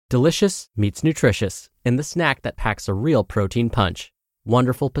Delicious meets nutritious in the snack that packs a real protein punch.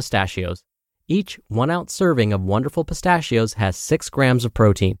 Wonderful Pistachios. Each 1-ounce serving of Wonderful Pistachios has 6 grams of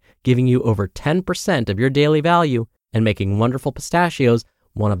protein, giving you over 10% of your daily value and making Wonderful Pistachios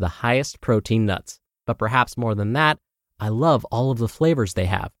one of the highest protein nuts. But perhaps more than that, I love all of the flavors they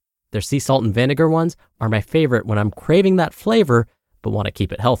have. Their sea salt and vinegar ones are my favorite when I'm craving that flavor but want to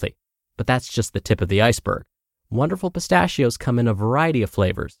keep it healthy. But that's just the tip of the iceberg. Wonderful Pistachios come in a variety of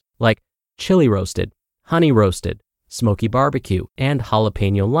flavors, like chili roasted, honey roasted, smoky barbecue, and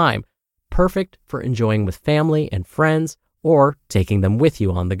jalapeno lime, perfect for enjoying with family and friends or taking them with you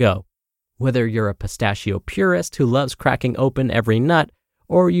on the go. Whether you're a pistachio purist who loves cracking open every nut,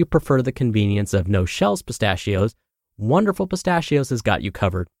 or you prefer the convenience of no-shells pistachios, Wonderful Pistachios has got you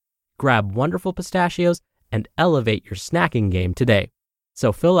covered. Grab Wonderful Pistachios and elevate your snacking game today.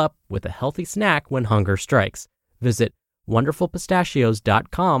 So fill up with a healthy snack when hunger strikes. Visit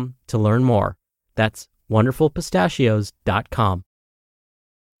wonderfulpistachios.com to learn more. That's wonderfulpistachios.com.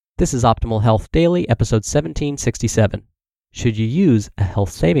 This is Optimal Health Daily, episode 1767. Should you use a health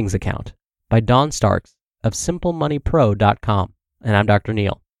savings account? By Dawn Starks of SimpleMoneyPro.com. And I'm Dr.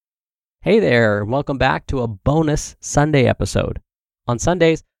 Neal. Hey there, and welcome back to a bonus Sunday episode. On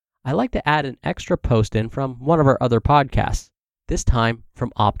Sundays, I like to add an extra post in from one of our other podcasts, this time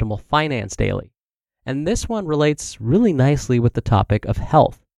from Optimal Finance Daily. And this one relates really nicely with the topic of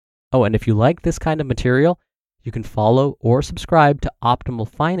health. Oh, and if you like this kind of material, you can follow or subscribe to Optimal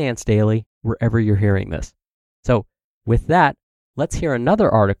Finance Daily wherever you're hearing this. So with that, let's hear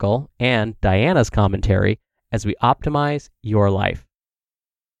another article and Diana's commentary as we optimize your life.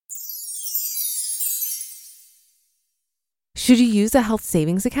 Should you use a health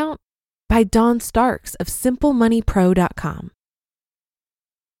savings account? By Dawn Starks of SimpleMoneyPro.com.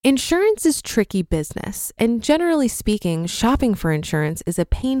 Insurance is tricky business, and generally speaking, shopping for insurance is a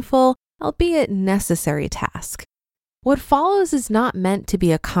painful, albeit necessary task. What follows is not meant to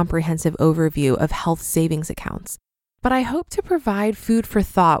be a comprehensive overview of health savings accounts, but I hope to provide food for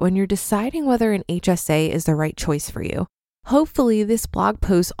thought when you're deciding whether an HSA is the right choice for you. Hopefully, this blog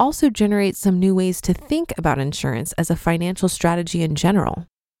post also generates some new ways to think about insurance as a financial strategy in general.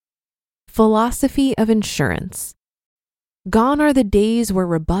 Philosophy of insurance. Gone are the days where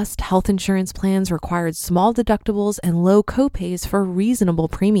robust health insurance plans required small deductibles and low copays for reasonable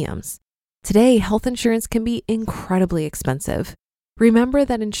premiums. Today, health insurance can be incredibly expensive. Remember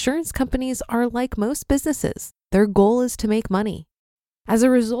that insurance companies are like most businesses. Their goal is to make money. As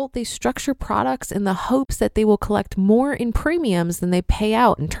a result, they structure products in the hopes that they will collect more in premiums than they pay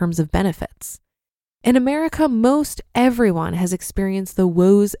out in terms of benefits. In America, most everyone has experienced the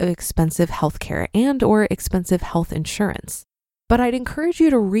woes of expensive healthcare and/or expensive health insurance. But I'd encourage you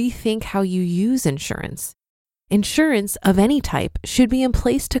to rethink how you use insurance. Insurance of any type should be in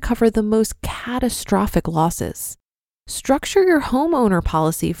place to cover the most catastrophic losses. Structure your homeowner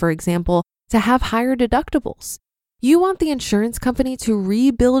policy, for example, to have higher deductibles. You want the insurance company to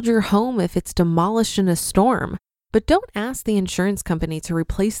rebuild your home if it's demolished in a storm, but don't ask the insurance company to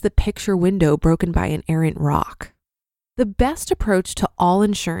replace the picture window broken by an errant rock. The best approach to all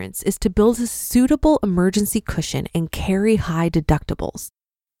insurance is to build a suitable emergency cushion and carry high deductibles.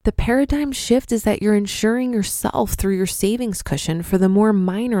 The paradigm shift is that you're insuring yourself through your savings cushion for the more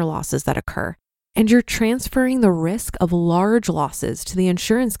minor losses that occur, and you're transferring the risk of large losses to the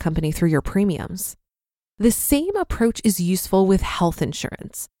insurance company through your premiums. The same approach is useful with health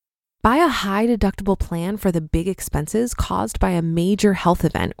insurance. Buy a high deductible plan for the big expenses caused by a major health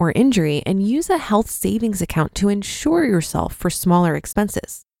event or injury and use a health savings account to insure yourself for smaller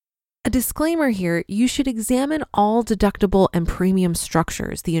expenses. A disclaimer here, you should examine all deductible and premium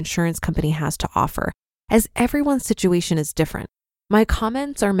structures the insurance company has to offer, as everyone's situation is different. My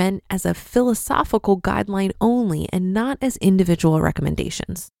comments are meant as a philosophical guideline only and not as individual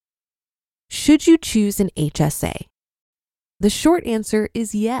recommendations. Should you choose an HSA? The short answer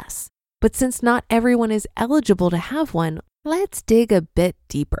is yes, but since not everyone is eligible to have one, let's dig a bit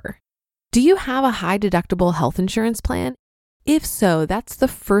deeper. Do you have a high deductible health insurance plan? If so, that's the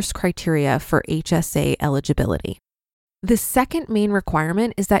first criteria for HSA eligibility. The second main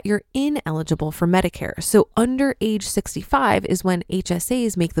requirement is that you're ineligible for Medicare, so under age 65 is when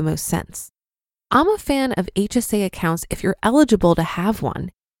HSAs make the most sense. I'm a fan of HSA accounts if you're eligible to have one.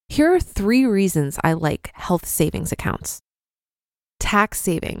 Here are 3 reasons I like health savings accounts. Tax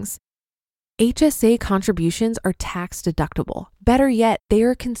savings. HSA contributions are tax deductible. Better yet, they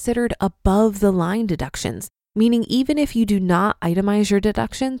are considered above the line deductions, meaning even if you do not itemize your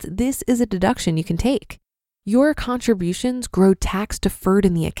deductions, this is a deduction you can take. Your contributions grow tax deferred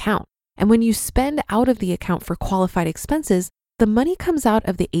in the account, and when you spend out of the account for qualified expenses, the money comes out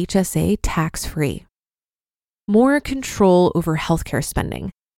of the HSA tax-free. More control over healthcare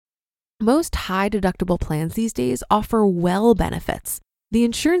spending. Most high-deductible plans these days offer well benefits. The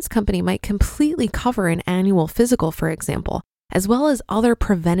insurance company might completely cover an annual physical, for example, as well as other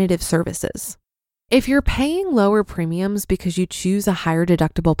preventative services. If you're paying lower premiums because you choose a higher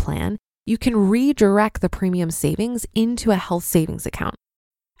deductible plan, you can redirect the premium savings into a health savings account.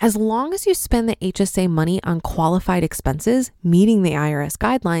 As long as you spend the HSA money on qualified expenses, meeting the IRS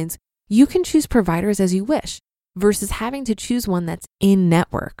guidelines, you can choose providers as you wish versus having to choose one that's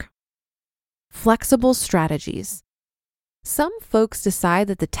in-network. Flexible strategies. Some folks decide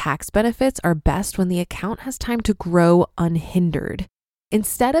that the tax benefits are best when the account has time to grow unhindered.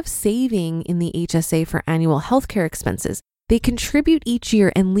 Instead of saving in the HSA for annual healthcare expenses, they contribute each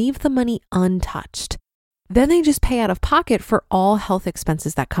year and leave the money untouched. Then they just pay out of pocket for all health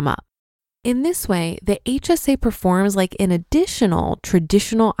expenses that come up. In this way, the HSA performs like an additional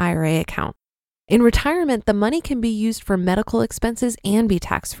traditional IRA account. In retirement, the money can be used for medical expenses and be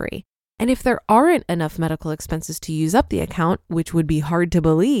tax-free. And if there aren't enough medical expenses to use up the account, which would be hard to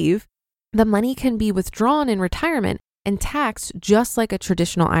believe, the money can be withdrawn in retirement and taxed just like a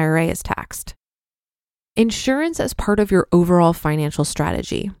traditional IRA is taxed. Insurance as part of your overall financial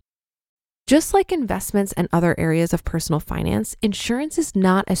strategy. Just like investments and other areas of personal finance, insurance is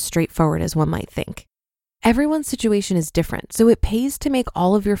not as straightforward as one might think. Everyone's situation is different, so it pays to make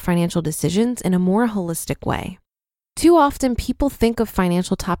all of your financial decisions in a more holistic way. Too often, people think of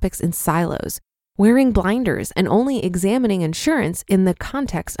financial topics in silos, wearing blinders and only examining insurance in the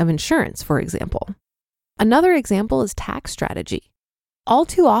context of insurance, for example. Another example is tax strategy. All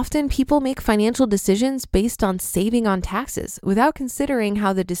too often, people make financial decisions based on saving on taxes without considering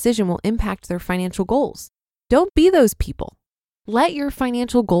how the decision will impact their financial goals. Don't be those people. Let your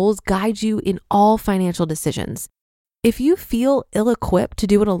financial goals guide you in all financial decisions. If you feel ill-equipped to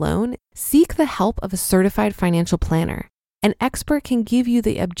do it alone, seek the help of a certified financial planner. An expert can give you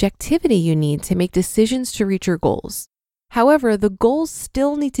the objectivity you need to make decisions to reach your goals. However, the goals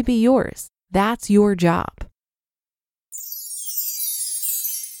still need to be yours. That's your job.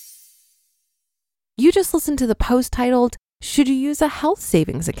 You just listened to the post titled, "Should You Use a Health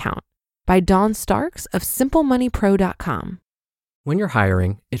Savings Account?" by Dawn Starks of SimpleMoneyPro.com. When you're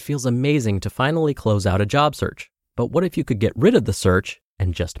hiring, it feels amazing to finally close out a job search. But what if you could get rid of the search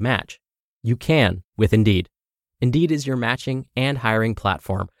and just match? You can with Indeed. Indeed is your matching and hiring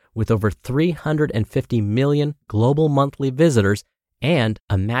platform with over 350 million global monthly visitors and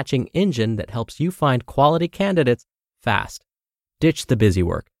a matching engine that helps you find quality candidates fast. Ditch the busy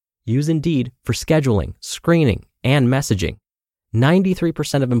work. Use Indeed for scheduling, screening, and messaging.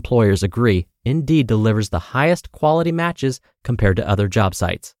 93% of employers agree Indeed delivers the highest quality matches compared to other job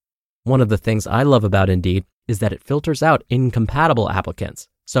sites. One of the things I love about Indeed is that it filters out incompatible applicants.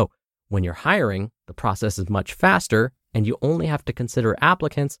 So when you're hiring, the process is much faster and you only have to consider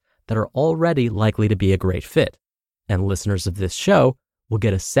applicants that are already likely to be a great fit. And listeners of this show will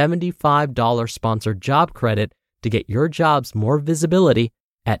get a $75 sponsored job credit to get your jobs more visibility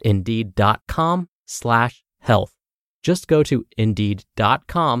at Indeed.com/health. Just go to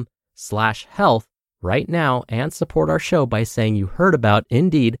Indeed.com/health right now and support our show by saying you heard about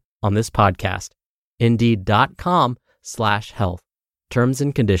Indeed on this podcast. Indeed.com/health. Terms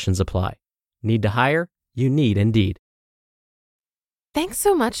and conditions apply. Need to hire? You need Indeed. Thanks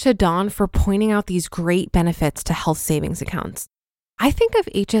so much to Dawn for pointing out these great benefits to health savings accounts. I think of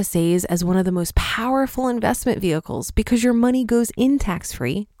HSAs as one of the most powerful investment vehicles because your money goes in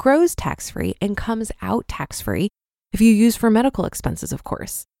tax-free, grows tax-free, and comes out tax-free if you use for medical expenses, of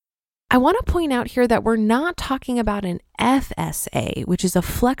course. I want to point out here that we're not talking about an FSA, which is a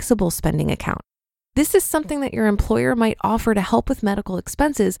flexible spending account. This is something that your employer might offer to help with medical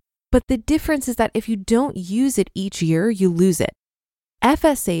expenses, but the difference is that if you don't use it each year, you lose it.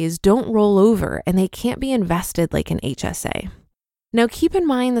 FSAs don't roll over and they can't be invested like an HSA. Now keep in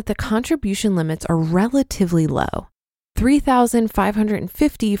mind that the contribution limits are relatively low,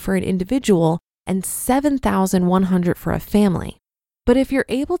 $3,550 for an individual and $7,100 for a family. But if you're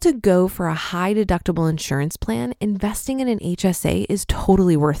able to go for a high deductible insurance plan, investing in an HSA is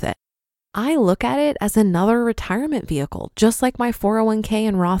totally worth it. I look at it as another retirement vehicle, just like my 401k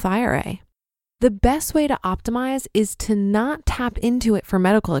and Roth IRA. The best way to optimize is to not tap into it for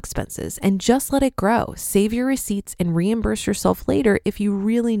medical expenses and just let it grow. Save your receipts and reimburse yourself later if you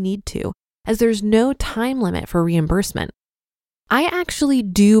really need to, as there's no time limit for reimbursement. I actually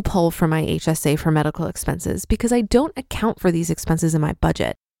do pull from my HSA for medical expenses because I don't account for these expenses in my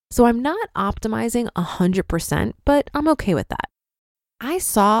budget. So I'm not optimizing 100%, but I'm okay with that. I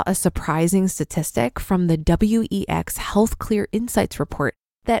saw a surprising statistic from the WEX Health Clear Insights report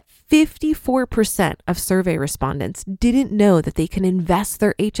that 54% of survey respondents didn't know that they can invest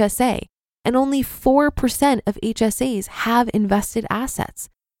their HSA, and only 4% of HSAs have invested assets.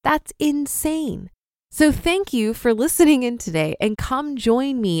 That's insane. So thank you for listening in today, and come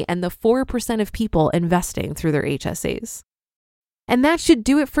join me and the 4% of people investing through their HSAs. And that should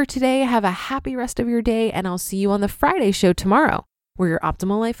do it for today. Have a happy rest of your day, and I'll see you on the Friday show tomorrow, where your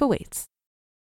optimal life awaits.